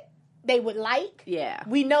love that they would like. Yeah.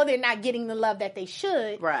 We know they're not getting the love that they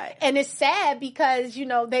should. Right. And it's sad because, you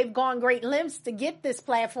know, they've gone great lengths to get this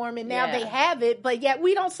platform, and now they have it, but yet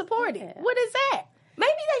we don't support it. What is that?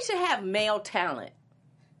 Maybe they should have male talent.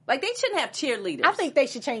 Like, they shouldn't have cheerleaders. I think they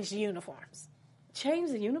should change the uniforms.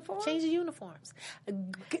 Change the uniform? Change the uniforms.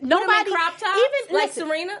 Nobody crop top, even like listen,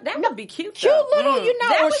 Serena. That would be cute. Cute though. little,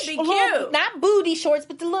 that or would be cute. not booty shorts,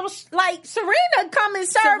 but the little like Serena come and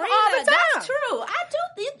serve Serena, all the time. that's true. I do.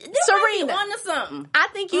 Serena, on to something. I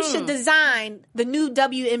think you should design the new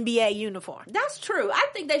WNBA uniform. That's true. I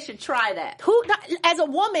think they should try that. As a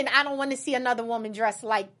woman, I don't want to see another woman dressed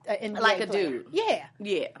like an NBA Like a player. dude. Yeah,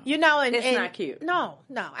 Yeah. and It's not cute. No.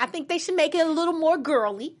 I think they should make it a little more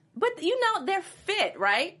girly. But they're fit,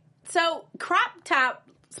 right? So crop top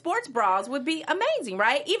sports bras would be amazing,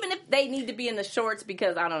 right? Even if they need to be in the shorts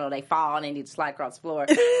because, I don't know, they fall and they need to slide across the floor.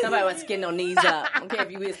 Nobody wants to get no knees up. I don't care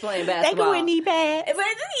if you was playing basketball. They can wear knee pads. But,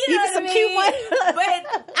 you know Even some what I cute mean? ones.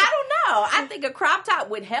 But I don't know. I think a crop top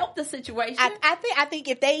would help the situation. I think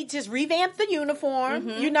if they just revamped the uniform,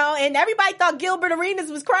 and everybody thought Gilbert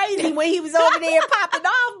Arenas was crazy when he was over there popping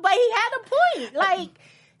off, but he had a point. Like,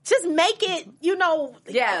 just make it,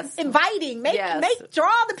 yes, inviting.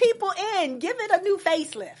 Draw the people in. Give it a new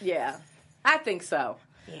facelift. Yeah, I think so.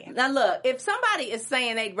 Yeah. Now look, if somebody is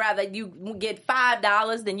saying they'd rather you get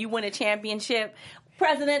 $5 than you win a championship,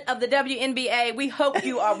 president of the WNBA, we hope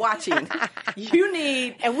you are watching. You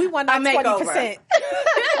need and we want that 20%.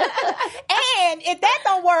 And if that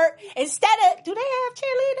don't work, instead of, do they have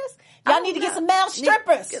cheerleaders? Y'all need to get some male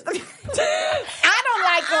strippers. I don't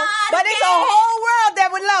like them, but it's a whole world that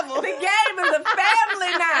would love them. The game is a family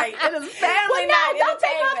night. It is family night. Don't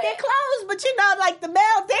take off their clothes, but like the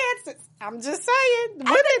male dancers. I'm just saying.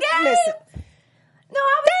 Women, listen. No,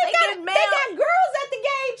 I was thinking they got girls at the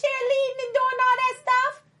game cheerleading and doing all that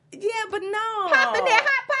stuff. Yeah, but no. Popping their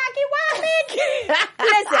hot pocket. Why, man?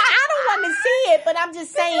 Listen, I don't want to see it, but I'm just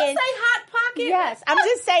saying. Did you say hot pocket? Yes, I'm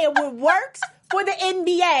just saying what works for the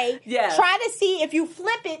NBA. Yeah. Try to see if you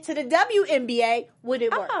flip it to the WNBA, would it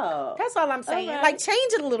work? Oh. That's all I'm saying. All right. Like,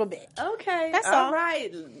 change it a little bit. Okay. That's all all.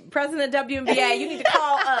 right. President of WNBA, you need to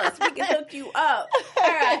call us. We can hook you up. All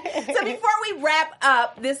right. So before we wrap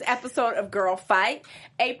up this episode of Girl Fight,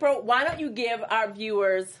 April, why don't you give our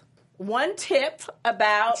viewers one tip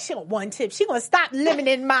about... She got one tip. She gonna stop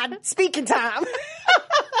limiting my speaking time.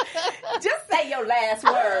 Just say your last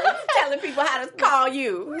words, telling people how to call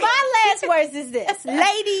you. My last words is this.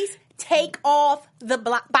 Ladies, take off the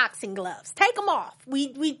boxing gloves. Take them off.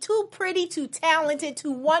 We too pretty, too talented,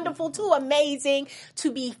 too wonderful, too amazing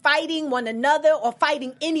to be fighting one another or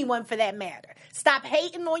fighting anyone for that matter. Stop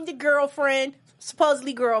hating on your girlfriend,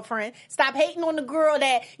 supposedly girlfriend. Stop hating on the girl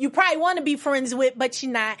that you probably want to be friends with, but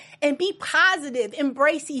you're not. And be positive.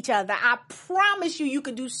 Embrace each other. I promise you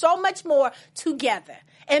can do so much more together.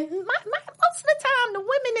 And most of the time, the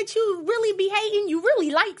women that you really be hating, you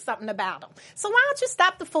really like something about them. So why don't you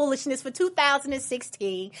stop the foolishness for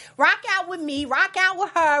 2016? Rock out with me, rock out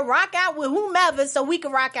with her, rock out with whomever so we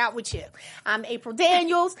can rock out with you. I'm April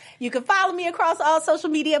Daniels. You can follow me across all social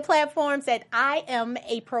media platforms at I am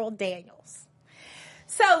April Daniels.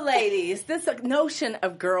 So, ladies, this notion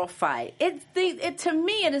of girl fight, to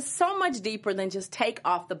me, it is so much deeper than just take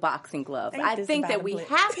off the boxing gloves. I think that we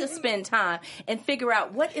have to spend time and figure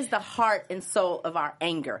out what is the heart and soul of our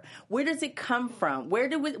anger. Where does it come from? Where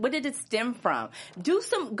did it stem from?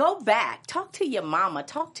 Go back. Talk to your mama.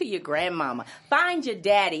 Talk to your grandmama. Find your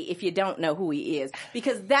daddy if you don't know who he is,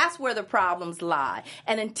 because that's where the problems lie.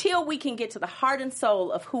 And until we can get to the heart and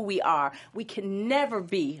soul of who we are, we can never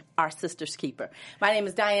be our sister's keeper. My name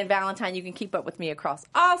is Diane Valentine. You can keep up with me across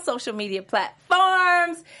all social media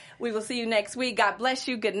platforms. We will see you next week. God bless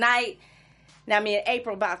you. Good night. Now, me and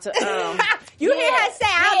April about to... You hear her say,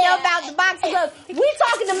 I don't know about the boxing gloves. We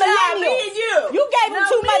talking to millennials. Me and you. You gave them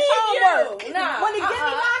too much homework. No. When he give me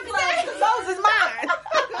my gloves, 'cause those is mine.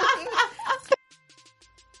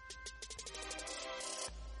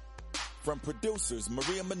 From producers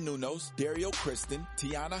Maria Menounos, Dario Kristen,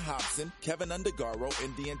 Tiana Hobson, Kevin Undergaro,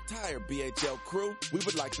 and the entire BHL crew, we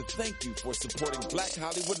would like to thank you for supporting Black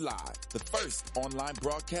Hollywood Live, the first online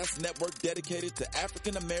broadcast network dedicated to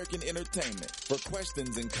African American entertainment. For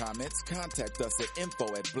questions and comments, contact us at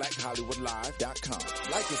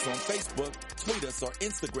info@blackhollywoodlive.com. Like us on Facebook, tweet us, or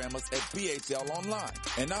Instagram us at BHL Online.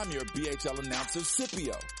 And I'm your BHL announcer,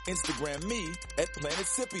 Scipio. Instagram me at Planet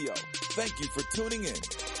Scipio. Thank you for tuning in.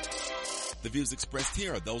 The views expressed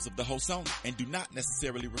here are those of the host only and do not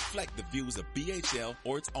necessarily reflect the views of BHL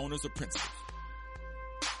or its owners or principals.